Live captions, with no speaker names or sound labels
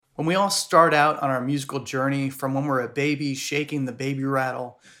When we all start out on our musical journey from when we're a baby shaking the baby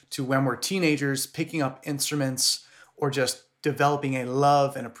rattle to when we're teenagers picking up instruments or just developing a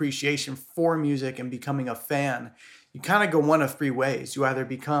love and appreciation for music and becoming a fan, you kind of go one of three ways. You either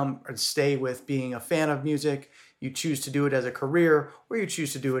become or stay with being a fan of music, you choose to do it as a career, or you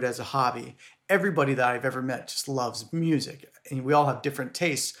choose to do it as a hobby. Everybody that I've ever met just loves music. And we all have different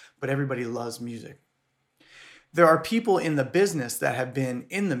tastes, but everybody loves music. There are people in the business that have been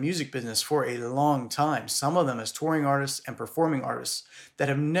in the music business for a long time, some of them as touring artists and performing artists, that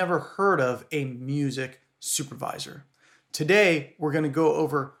have never heard of a music supervisor. Today, we're going to go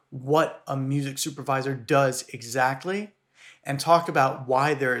over what a music supervisor does exactly and talk about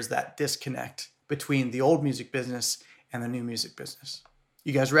why there is that disconnect between the old music business and the new music business.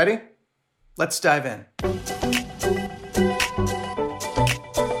 You guys ready? Let's dive in.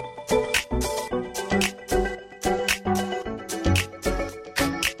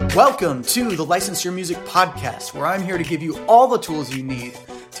 Welcome to the License Your Music podcast, where I'm here to give you all the tools you need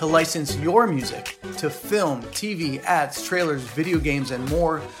to license your music to film, TV, ads, trailers, video games, and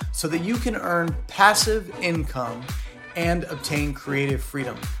more so that you can earn passive income and obtain creative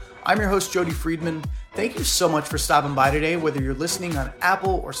freedom. I'm your host, Jody Friedman. Thank you so much for stopping by today, whether you're listening on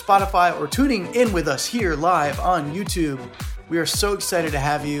Apple or Spotify or tuning in with us here live on YouTube. We are so excited to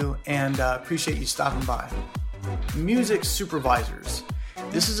have you and appreciate you stopping by. Music supervisors.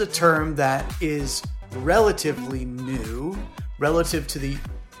 This is a term that is relatively new relative to the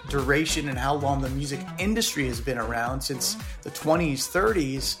duration and how long the music industry has been around. Since the 20s,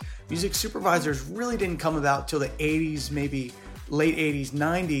 30s, music supervisors really didn't come about till the 80s, maybe late 80s,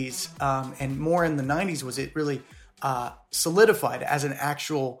 90s, and more in the 90s was it really solidified as an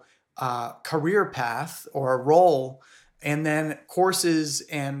actual career path or a role. And then courses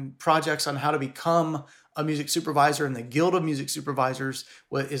and projects on how to become a music supervisor, and the Guild of Music Supervisors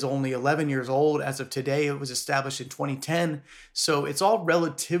is only 11 years old as of today. It was established in 2010. So it's all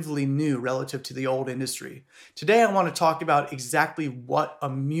relatively new relative to the old industry. Today, I want to talk about exactly what a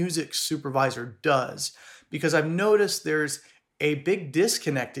music supervisor does, because I've noticed there's a big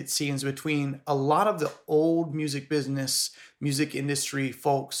disconnect, it seems, between a lot of the old music business, music industry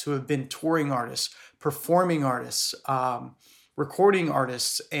folks who have been touring artists, performing artists, recording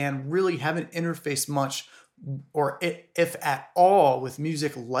artists, and really haven't interfaced much, or if at all, with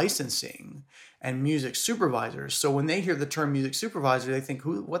music licensing and music supervisors. So when they hear the term music supervisor, they think,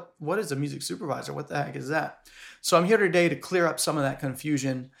 what is a music supervisor? What the heck is that? So I'm here today to clear up some of that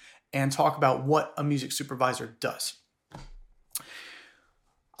confusion and talk about what a music supervisor does.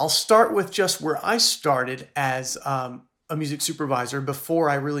 I'll start with just where I started as a music supervisor before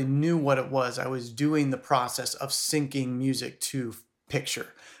I really knew what it was. I was doing the process of syncing music to picture.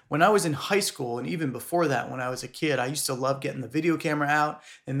 When I was in high school, and even before that, when I was a kid, I used to love getting the video camera out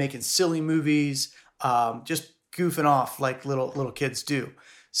and making silly movies, just goofing off like little kids do.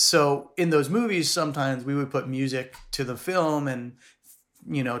 So in those movies, sometimes we would put music to the film, and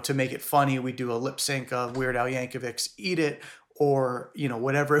to make it funny, we do a lip sync of Weird Al Yankovic's "Eat It," or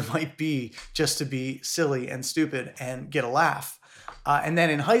whatever it might be, just to be silly and stupid and get a laugh. And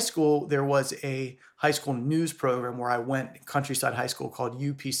then in high school, there was a high school news program where I went, Countryside High School, called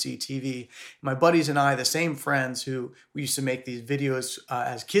UPC TV. My buddies and I, the same friends who we used to make these videos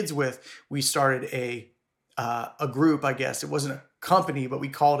as kids with, we started a group, I guess. It wasn't a company, but we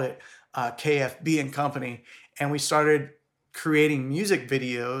called it KFB and Company. And we started creating music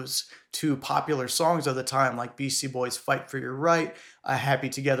videos to popular songs of the time, like Beastie Boys' "Fight for Your Right," "Happy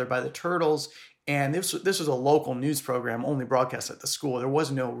Together" by the Turtles. And this was a local news program, only broadcast at the school. There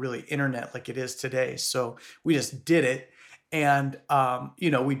was no really internet like it is today. So we just did it. And,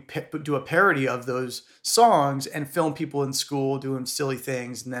 we'd do a parody of those songs and film people in school doing silly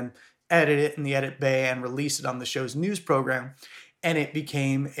things, and then edit it in the edit bay and release it on the show's news program. And it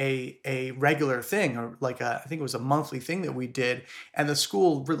became a regular thing, or I think it was a monthly thing that we did. And the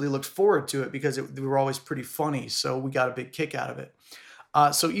school really looked forward to it because they were always pretty funny. So we got a big kick out of it.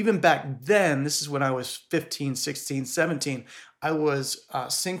 So even back then, this is when I was 15, 16, 17, I was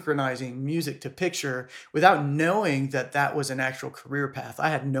synchronizing music to picture without knowing that that was an actual career path. I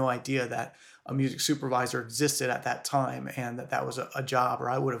had no idea that a music supervisor existed at that time and that was a job, or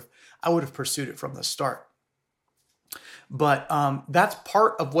I would have pursued it from the start. But that's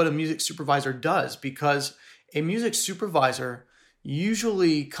part of what a music supervisor does, because a music supervisor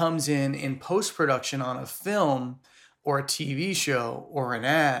usually comes in post-production on a film or a TV show or an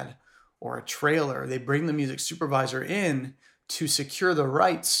ad or a trailer. They bring the music supervisor in to secure the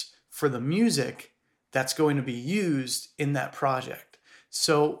rights for the music that's going to be used in that project.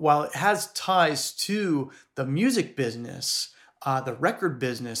 So while it has ties to the music business, The record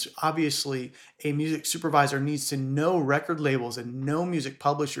business, obviously, a music supervisor needs to know record labels and know music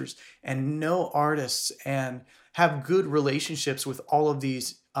publishers and know artists and have good relationships with all of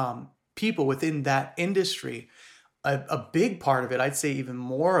these people within that industry. A big part of it, I'd say even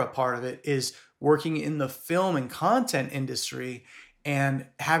more a part of it, is working in the film and content industry and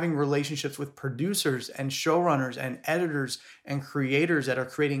having relationships with producers and showrunners and editors and creators that are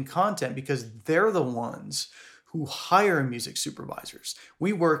creating content, because they're the ones who hire music supervisors.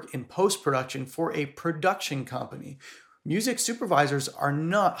 We work in post-production for a production company. Music supervisors are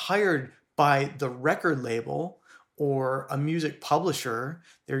not hired by the record label or a music publisher,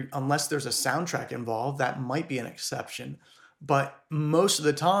 unless there's a soundtrack involved. That might be an exception. But most of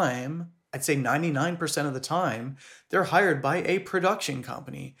the time, I'd say 99% of the time, they're hired by a production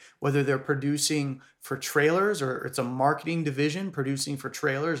company, whether they're producing for trailers or it's a marketing division producing for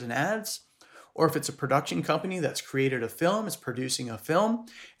trailers and ads, or if it's a production company that's created a film, is producing a film,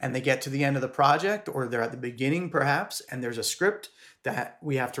 and they get to the end of the project, or they're at the beginning perhaps, and there's a script that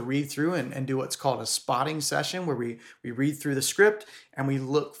we have to read through and do what's called a spotting session, where we read through the script and we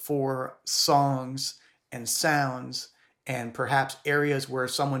look for songs and sounds and perhaps areas where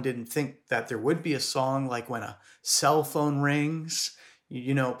someone didn't think that there would be a song, like when a cell phone rings.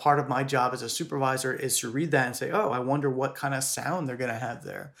 Part of my job as a supervisor is to read that and say, oh, I wonder what kind of sound they're going to have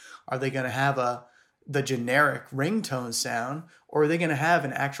there. Are they going to have the generic ringtone sound, or are they going to have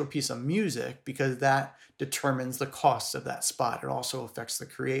an actual piece of music? Because that determines the cost of that spot. It also affects the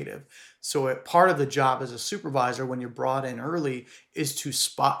creative. So part of the job as a supervisor, when you're brought in early, is to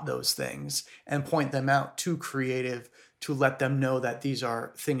spot those things and point them out to creative, to let them know that these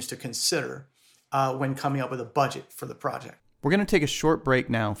are things to consider when coming up with a budget for the project. We're going to take a short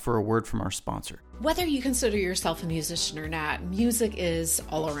break now for a word from our sponsor. Whether you consider yourself a musician or not, music is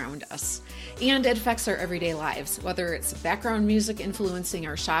all around us, and it affects our everyday lives. Whether it's background music influencing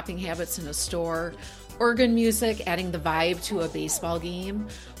our shopping habits in a store, organ music adding the vibe to a baseball game,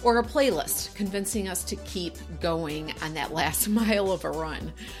 or a playlist convincing us to keep going on that last mile of a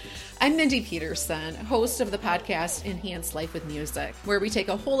run. I'm Mindy Peterson, host of the podcast Enhance Life with Music, where we take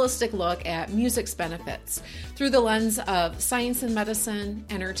a holistic look at music's benefits through the lens of science and medicine,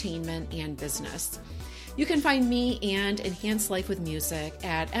 entertainment, and business. You can find me and Enhance Life with Music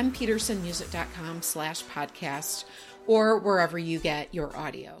at mpetersonmusic.com/podcast or wherever you get your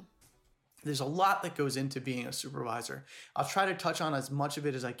audio. There's a lot that goes into being a supervisor. I'll try to touch on as much of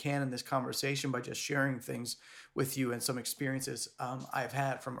it as I can in this conversation by just sharing things with you and some experiences I've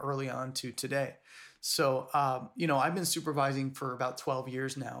had from early on to today. So, I've been supervising for about 12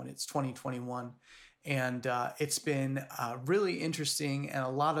 years now, and it's 2021. And it's been really interesting, and a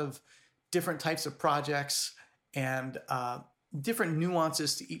lot of different types of projects and different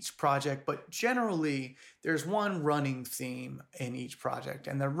nuances to each project, but generally there's one running theme in each project,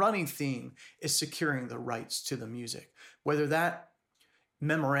 and the running theme is securing the rights to the music. Whether that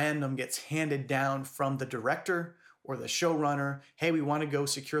memorandum gets handed down from the director or the showrunner, hey, we want to go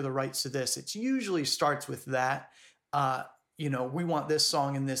secure the rights to this. It usually starts with that. We want this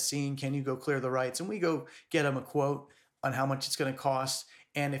song in this scene. Can you go clear the rights? And we go get them a quote on how much it's going to cost.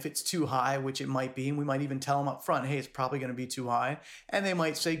 And if it's too high, which it might be, and we might even tell them up front, hey, it's probably going to be too high. And they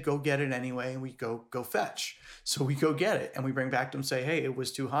might say, go get it anyway. And we go fetch. So we go get it. And we bring back to them, say, hey, it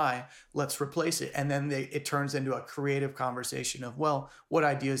was too high. Let's replace it. And then it turns into a creative conversation of, well, what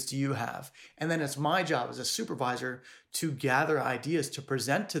ideas do you have? And then it's my job as a supervisor to gather ideas to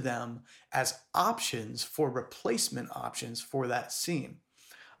present to them as options for replacement options for that scene.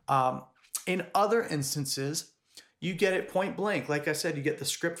 In other instances, you get it point blank. Like I said, you get the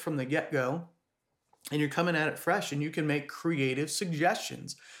script from the get-go, and you're coming at it fresh, and you can make creative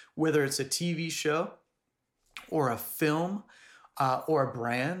suggestions, whether it's a TV show or a film or a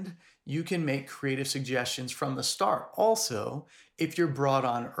brand. You can make creative suggestions from the start. Also, if you're brought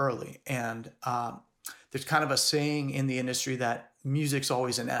on early, and there's kind of a saying in the industry that music's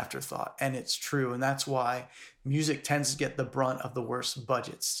always an afterthought, and it's true. And that's why music tends to get the brunt of the worst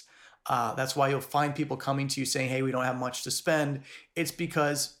budgets. That's why you'll find people coming to you saying, hey, we don't have much to spend. It's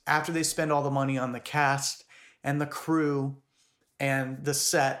because after they spend all the money on the cast and the crew and the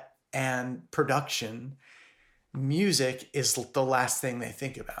set and production, music is the last thing they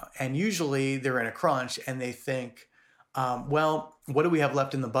think about. And usually they're in a crunch and they think, well, what do we have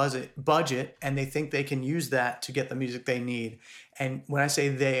left in the budget? And they think they can use that to get the music they need. And when I say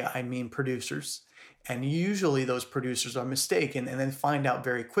they, I mean producers. And usually those producers are mistaken, and then find out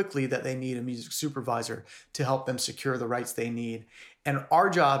very quickly that they need a music supervisor to help them secure the rights they need. And our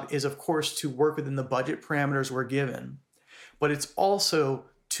job is, of course, to work within the budget parameters we're given, but it's also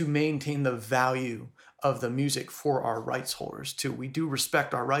to maintain the value of the music for our rights holders too. We do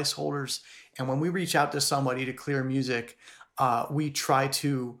respect our rights holders, and when we reach out to somebody to clear music, we try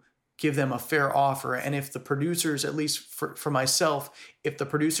to give them a fair offer. And if the producers, at least for myself, if the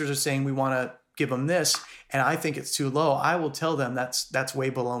producers are saying we want to give them this and I think it's too low, I will tell them that's way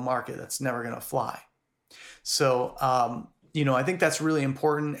below market. That's never going to fly. So, I think that's really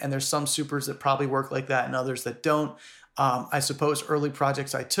important. And there's some supers that probably work like that and others that don't. I suppose early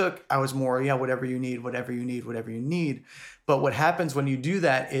projects I took, I was more, whatever you need, whatever you need, whatever you need. But what happens when you do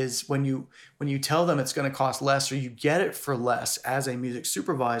that is when you tell them it's going to cost less, or you get it for less as a music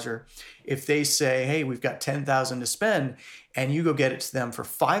supervisor, if they say, hey, we've got $10,000 to spend, and you go get it to them for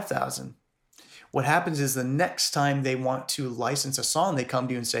 $5,000, what happens is the next time they want to license a song, they come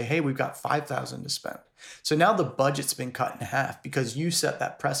to you and say, hey, we've got $5,000 to spend. So now the budget's been cut in half because you set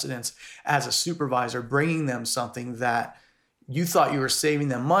that precedence as a supervisor, bringing them something that you thought you were saving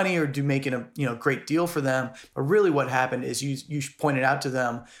them money or making a great deal for them. But really what happened is you pointed out to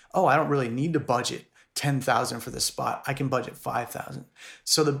them, oh, I don't really need to budget $10,000 for this spot. I can budget $5,000.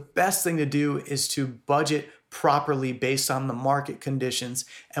 So the best thing to do is to budget properly based on the market conditions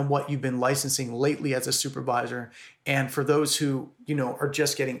and what you've been licensing lately as a supervisor. And for those who, are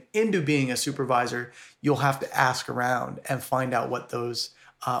just getting into being a supervisor, you'll have to ask around and find out what those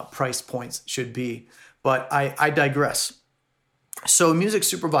price points should be. But I digress. So music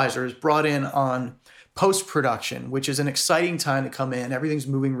supervisor is brought in on post-production, which is an exciting time to come in. Everything's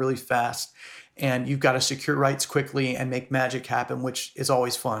moving really fast. And you've got to secure rights quickly and make magic happen, which is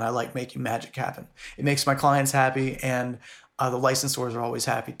always fun. I like making magic happen. It makes my clients happy, and the licensors are always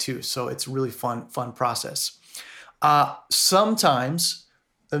happy too. So it's a really fun process. Sometimes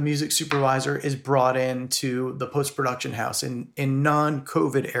the music supervisor is brought into the post-production house in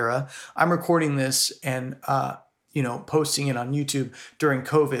non-COVID era. I'm recording this and posting it on YouTube during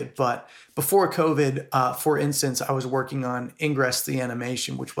COVID. But before COVID, for instance, I was working on Ingress the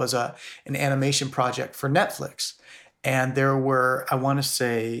Animation, which was an animation project for Netflix. And there were, I want to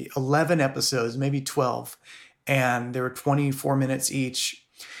say, 11 episodes, maybe 12. And there were 24 minutes each.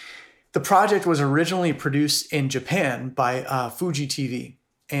 The project was originally produced in Japan by Fuji TV.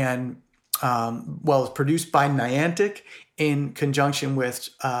 And, it was produced by Niantic in conjunction with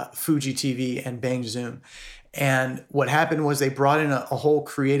Fuji TV and Bang Zoom. And what happened was they brought in a whole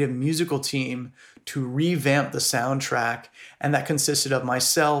creative musical team to revamp the soundtrack. And that consisted of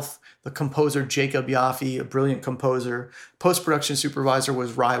myself, the composer Jacob Yaffe, a brilliant composer. Post-production supervisor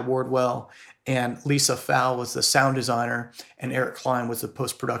was Rye Wardwell. And Lisa Fowl was the sound designer. And Eric Klein was the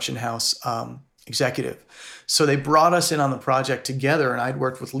post-production house executive. So they brought us in on the project together. And I'd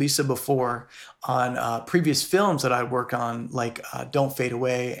worked with Lisa before on previous films that I'd worked on, like Don't Fade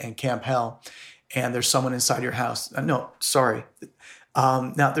Away and Camp Hell. And There's Someone Inside Your House. Now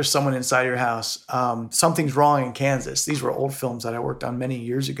There's Someone Inside Your House. Something's Wrong in Kansas. These were old films that I worked on many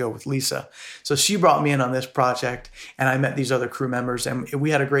years ago with Lisa. So she brought me in on this project, and I met these other crew members, and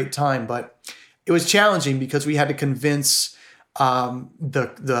we had a great time. But it was challenging because we had to convince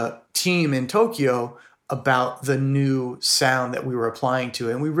the team in Tokyo about the new sound that we were applying to.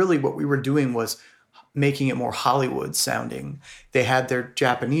 And what we were doing was making it more Hollywood sounding. They had their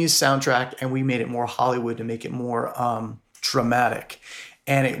Japanese soundtrack, and we made it more Hollywood to make it more dramatic.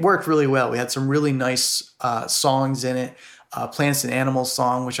 And it worked really well. We had some really nice songs in it. Plants and Animals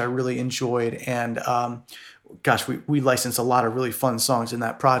song, which I really enjoyed. And we licensed a lot of really fun songs in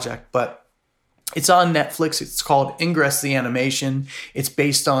that project. But it's on Netflix. It's called Ingress the Animation. It's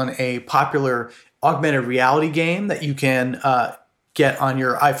based on a popular augmented reality game that you can get on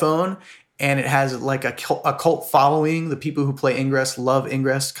your iPhone. And it has like a cult following. The people who play Ingress love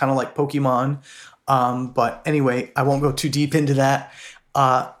Ingress, kind of like Pokemon. But anyway, I won't go too deep into that.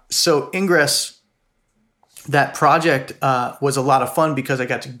 So Ingress, that project was a lot of fun because I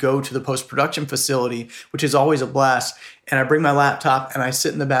got to go to the post-production facility, which is always a blast. And I bring my laptop and I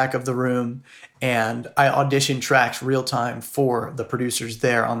sit in the back of the room and I audition tracks real time for the producers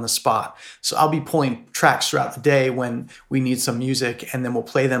there on the spot. So I'll be pulling tracks throughout the day when we need some music, and then we'll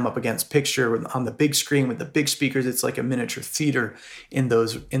play them up against picture on the big screen with the big speakers. It's like a miniature theater in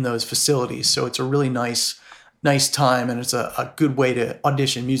those facilities. So it's a really nice time, and it's a good way to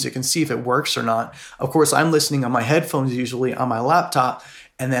audition music and see if it works or not. Of course, I'm listening on my headphones, usually on my laptop,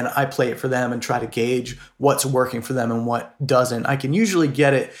 and then I play it for them and try to gauge what's working for them and what doesn't. I can usually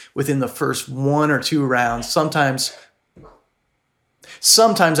get it within the first 1 or 2 rounds. Sometimes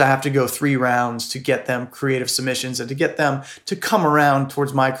Sometimes I have to go 3 rounds to get them creative submissions and to get them to come around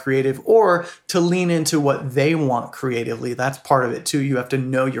towards my creative or to lean into what they want creatively. That's part of it too. You have to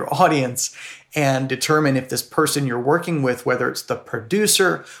know your audience and determine if this person you're working with, whether it's the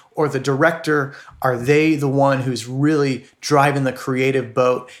producer or the director, are they the one who's really driving the creative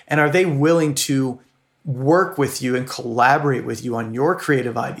boat? And are they willing to work with you and collaborate with you on your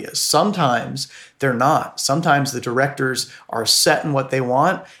creative ideas? Sometimes they're not. Sometimes the directors are set in what they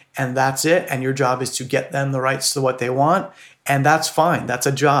want and that's it. And your job is to get them the rights to what they want. And that's fine. That's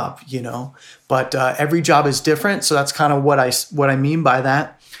a job, but every job is different. So that's kind of what I mean by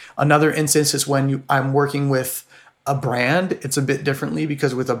that. Another instance is when I'm working with a brand. It's a bit differently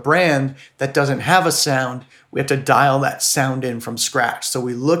because with a brand that doesn't have a sound, we have to dial that sound in from scratch. So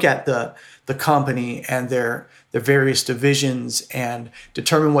we look at the company and their various divisions and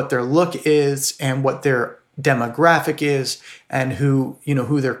determine what their look is and what their demographic is and who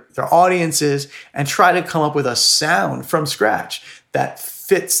their audience is, and try to come up with a sound from scratch that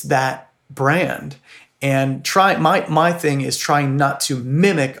fits that brand. And my thing is trying not to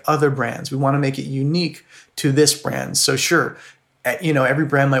mimic other brands. We want to make it unique to this brand. So sure, every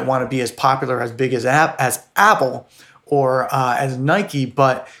brand might want to be as popular, as big as Apple or as Nike,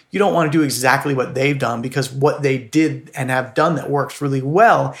 but you don't want to do exactly what they've done, because what they did and have done that works really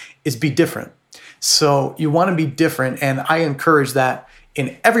well is be different. So you want to be different, and I encourage that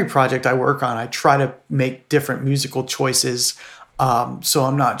in every project I work on. I try to make different musical choices, so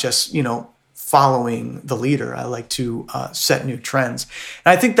I'm not just following the leader. I like to set new trends.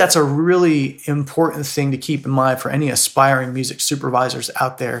 And I think that's a really important thing to keep in mind for any aspiring music supervisors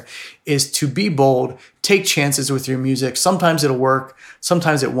out there, is to be bold, take chances with your music. Sometimes it'll work,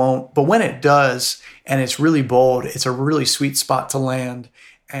 sometimes it won't. But when it does, and it's really bold, it's a really sweet spot to land.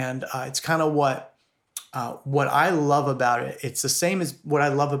 And it's kind of what I love about it. It's the same as what I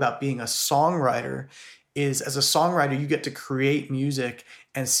love about being a songwriter. Is as a songwriter, you get to create music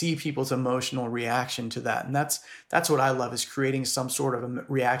and see people's emotional reaction to that. And that's what I love, is creating some sort of a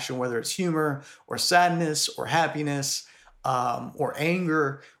reaction, whether it's humor or sadness or happiness or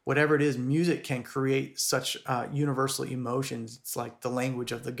anger, whatever it is. Music can create such universal emotions. It's like the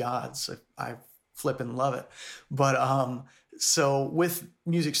language of the gods. I flippin' love it. But so with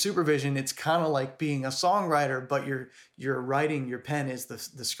music supervision, it's kind of like being a songwriter, but you're writing, your pen is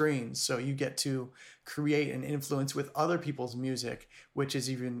the screen. So you get to create an influence with other people's music, which is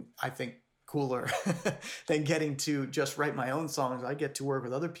even, I think, cooler than getting to just write my own songs. I get to work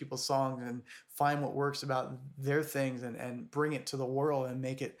with other people's songs and find what works about their things and bring it to the world and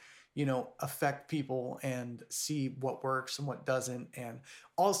make it, affect people and see what works and what doesn't, and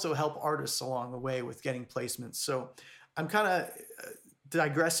also help artists along the way with getting placements. So I'm kind of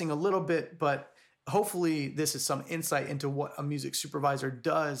digressing a little bit, but hopefully this is some insight into what a music supervisor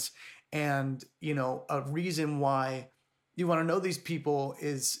does. And, a reason why you want to know these people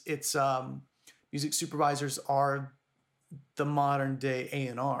is music supervisors are the modern day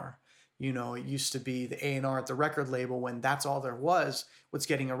A&R. It used to be the A&R at the record label, when that's all there was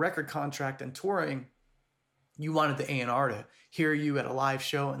getting a record contract and touring. You wanted the A&R to hear you at a live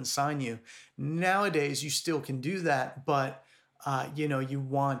show and sign you. Nowadays, you still can do that, but you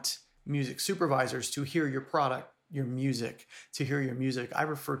want music supervisors to hear your product, your music, to hear your music. I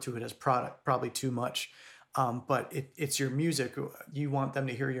refer to it as product, probably too much, but it's your music. You want them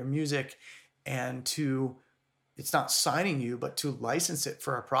to hear your music, and it's not signing you, but to license it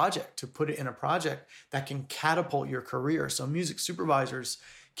for a project, to put it in a project that can catapult your career. So music supervisors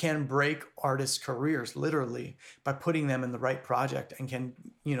can break artists' careers literally by putting them in the right project, and can,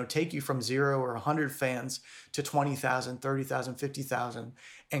 take you from 0 or 100 fans to 20,000, 30,000, 50,000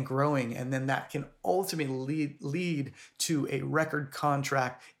 and growing. And then that can ultimately lead to a record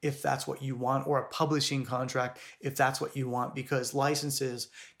contract if that's what you want, or a publishing contract if that's what you want, because licenses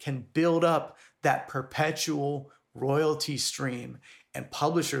can build up that perpetual royalty stream. And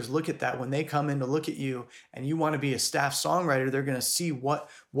publishers look at that when they come in to look at you, and you want to be a staff songwriter. They're going to see what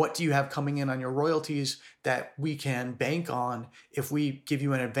do you have coming in on your royalties that we can bank on if we give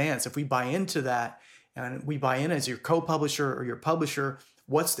you an advance. If we buy into that, and we buy in as your co-publisher or your publisher,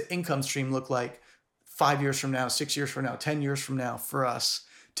 what's the income stream look like 5 years from now, 6 years from now, 10 years from now for us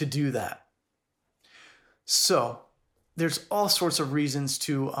to do that? So there's all sorts of reasons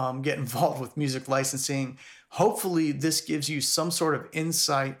to get involved with music licensing. Hopefully this gives you some sort of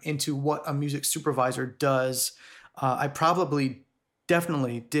insight into what a music supervisor does. I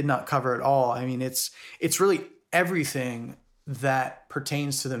definitely did not cover it all. I mean, it's really everything that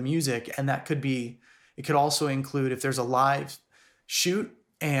pertains to the music. And it could also include if there's a live shoot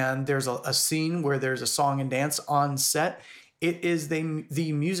and there's a scene where there's a song and dance on set. it is the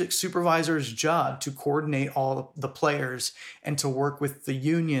music supervisor's job to coordinate all the players and to work with the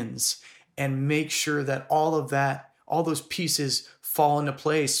unions and make sure that all those pieces fall into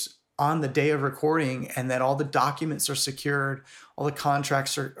place on the day of recording, and that all the documents are secured, all the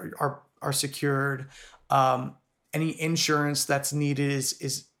contracts are secured. Any insurance that's needed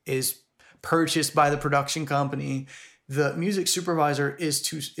is purchased by the production company. The music supervisor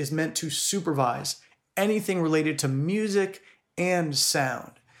is meant to supervise anything related to music and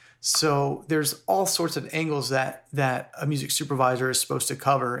sound. So there's all sorts of angles that a music supervisor is supposed to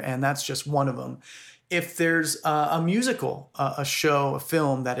cover, and that's just one of them. If there's a musical, a show, a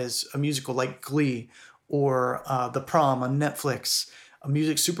film that is a musical like Glee or The Prom on Netflix, a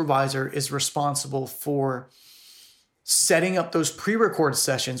music supervisor is responsible for setting up those pre-record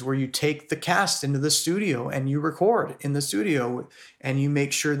sessions where you take the cast into the studio and you record in the studio, and you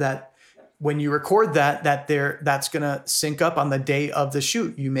make sure that when you record that's going to sync up on the day of the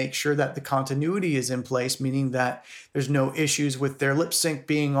shoot. You make sure that the continuity is in place, meaning that there's no issues with their lip sync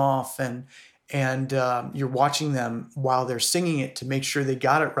being off, and you're watching them while they're singing it to make sure they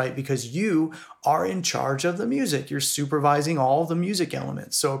got it right, because you are in charge of the music. You're supervising all the music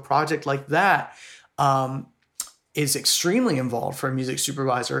elements. So a project like that is extremely involved for a music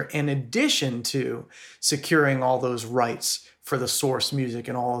supervisor, in addition to securing all those rights for the source music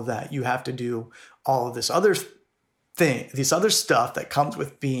and all of that. You have to do all of this other stuff that comes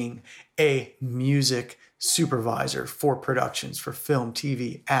with being a music supervisor for productions, for film,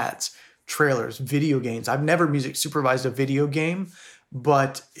 TV, ads, trailers, video games. I've never music supervised a video game,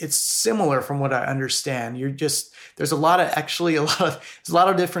 but it's similar from what I understand. There's a lot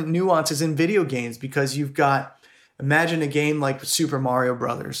of different nuances in video games, because imagine a game like Super Mario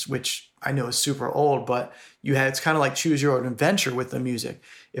Brothers, which I know is super old, but it's kind of like choose your own adventure with the music.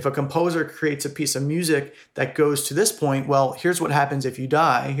 If a composer creates a piece of music that goes to this point, well, here's what happens if you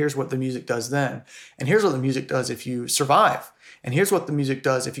die. Here's what the music does then. And here's what the music does if you survive. And here's what the music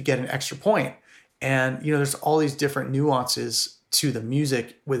does if you get an extra point. And, there's all these different nuances to the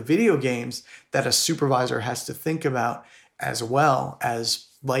music with video games that a supervisor has to think about, as well as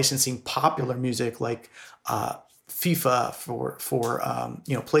licensing popular music like FIFA for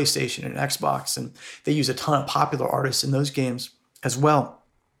PlayStation and Xbox, and they use a ton of popular artists in those games as well.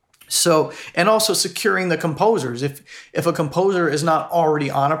 So, and also securing the composers. If a composer is not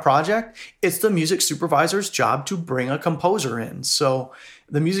already on a project, it's the music supervisor's job to bring a composer in. So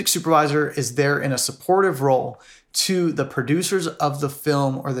the music supervisor is there in a supportive role to the producers of the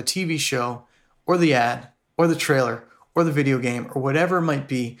film or the TV show or the ad or the trailer or the video game or whatever it might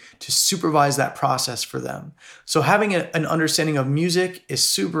be, to supervise that process for them. So having an understanding of music is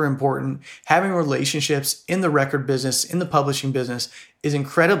super important. Having relationships in the record business, in the publishing business, is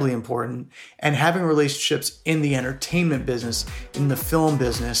incredibly important. And having relationships in the entertainment business, in the film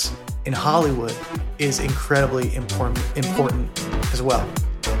business, in Hollywood, is incredibly important as well.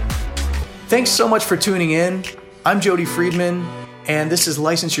 Thanks so much for tuning in. I'm Jody Friedman, and this is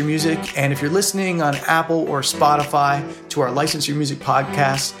License Your Music. And if you're listening on Apple or Spotify to our License Your Music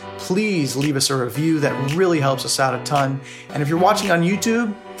podcast, please leave us a review. That really helps us out a ton. And if you're watching on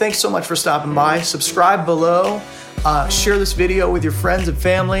YouTube, thanks so much for stopping by. Subscribe below. Share this video with your friends and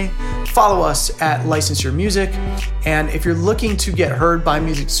family. Follow us at License Your Music. And if you're looking to get heard by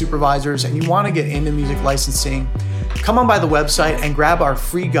music supervisors and you want to get into music licensing, come on by the website and grab our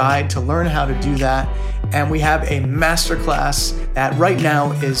free guide to learn how to do that. And we have a masterclass that right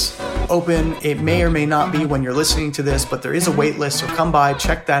now is open. It may or may not be when you're listening to this, but there is a wait list, so come by,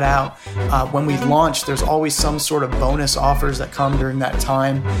 check that out. When we launch, there's always some sort of bonus offers that come during that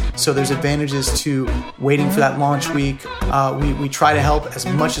time. So there's advantages to waiting for that launch week. We try to help as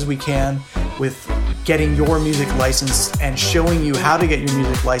much as we can with getting your music licensed and showing you how to get your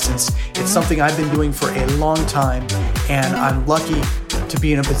music licensed. It's something I've been doing for a long time, and I'm lucky to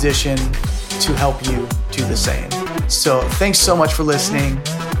be in a position to help you do the same. So thanks so much for listening.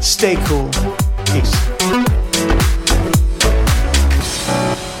 Stay cool. Peace.